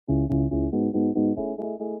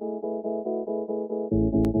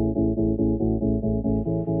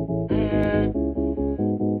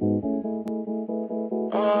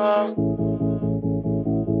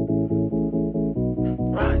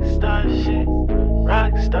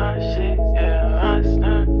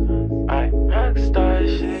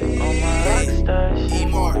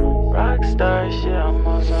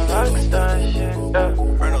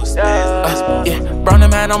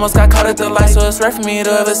9, almost got caught at the light, so it's rare for me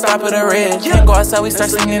to ever stop at a red. Can't go outside, we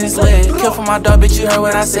start singing his leg. Kill for my dog, bitch, you heard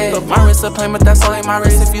what I said. My wrist a plane, but that's only my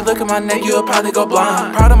wrist. If you look at my neck, you'll probably go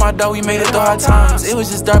blind. Proud of my dog, we made it through hard times. It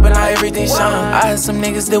was just dark, but now everything shine. I had some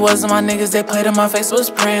niggas that wasn't my niggas, they played in my face,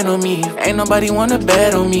 was praying on me. Ain't nobody wanna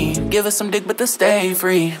bet on me. Give us some dick, but to stay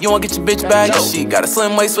free. You won't get your bitch back, she got a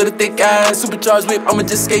slim waist with a thick ass. Supercharged whip, I'ma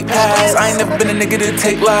just skate past. I ain't never been a nigga to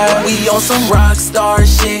take life. We on some Rockstar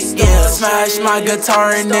shit, yeah. Smash my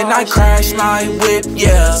guitar and then I crash my whip,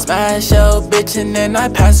 yeah. Smash your bitch and then I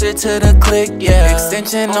pass her to the click, yeah.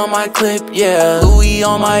 Extension on my clip, yeah. Louis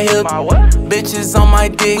on my hip, bitches on my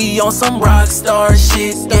dick. We on some Rockstar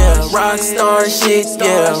shit, yeah. Rockstar shit,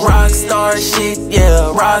 yeah. Rockstar shit,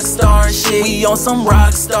 yeah. Rockstar shit. We on some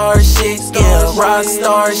Rockstar shit, yeah.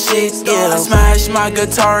 Rockstar shit, yeah. I smash my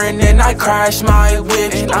guitar and then I crash my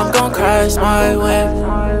whip. And I'm gon' crash my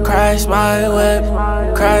whip, crash my whip,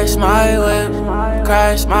 crash my whip,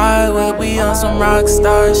 crash my whip. We on some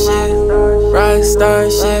Rockstar shit, Rockstar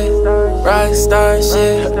shit, Rockstar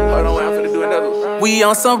shit. Hold on, wait, I'm finna do another one. We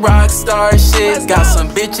on some Rockstar shit. Got some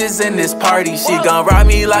bitches in this party. She gon' ride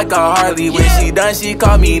me like a Harley. When she done, she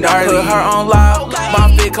call me gnarly. Put her on loud.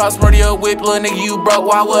 My fit cost more than your whip. Little nigga, you broke,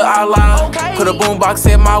 why would I lie? Put a boombox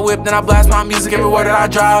in my whip, then I blast my music everywhere that I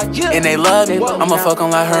drive. And they love it. I'ma fuck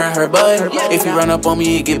on like her and her bud. If you run up on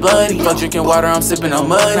me, it get bloody. Fuck drinking water, I'm sipping on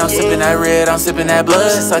mud. I'm sipping that red, I'm sipping that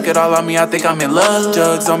blood. She suck it all on me, I think I'm in love.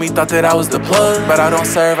 Jugs on me, thought that I was the plug. But I don't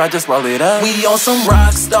serve, I just roll it up. We on some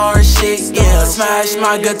Rockstar shit, yeah. Smash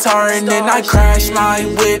my guitar and then I crash my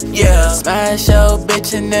whip, yeah. Smash your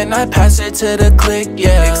bitch and then I pass her to the click,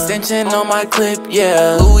 yeah. Extension on my clip,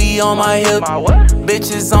 yeah. Louis on my hip,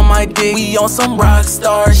 bitches on my dick. We on some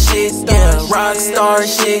Rockstar shit, yeah. Rockstar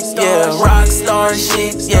shit, yeah. Rockstar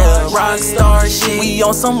shit, yeah. Rockstar shit. We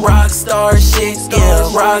on some Rockstar shit, yeah.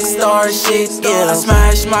 Rockstar shit, yeah. I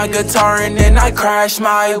smash my guitar and then I crash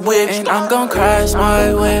my whip. And I'm gon' crash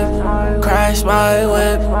my whip, crash my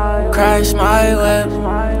whip, crash my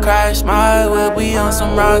whip, crash my whip. We on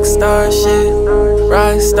some Rockstar shit,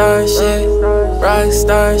 Rockstar shit,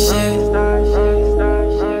 Rockstar shit.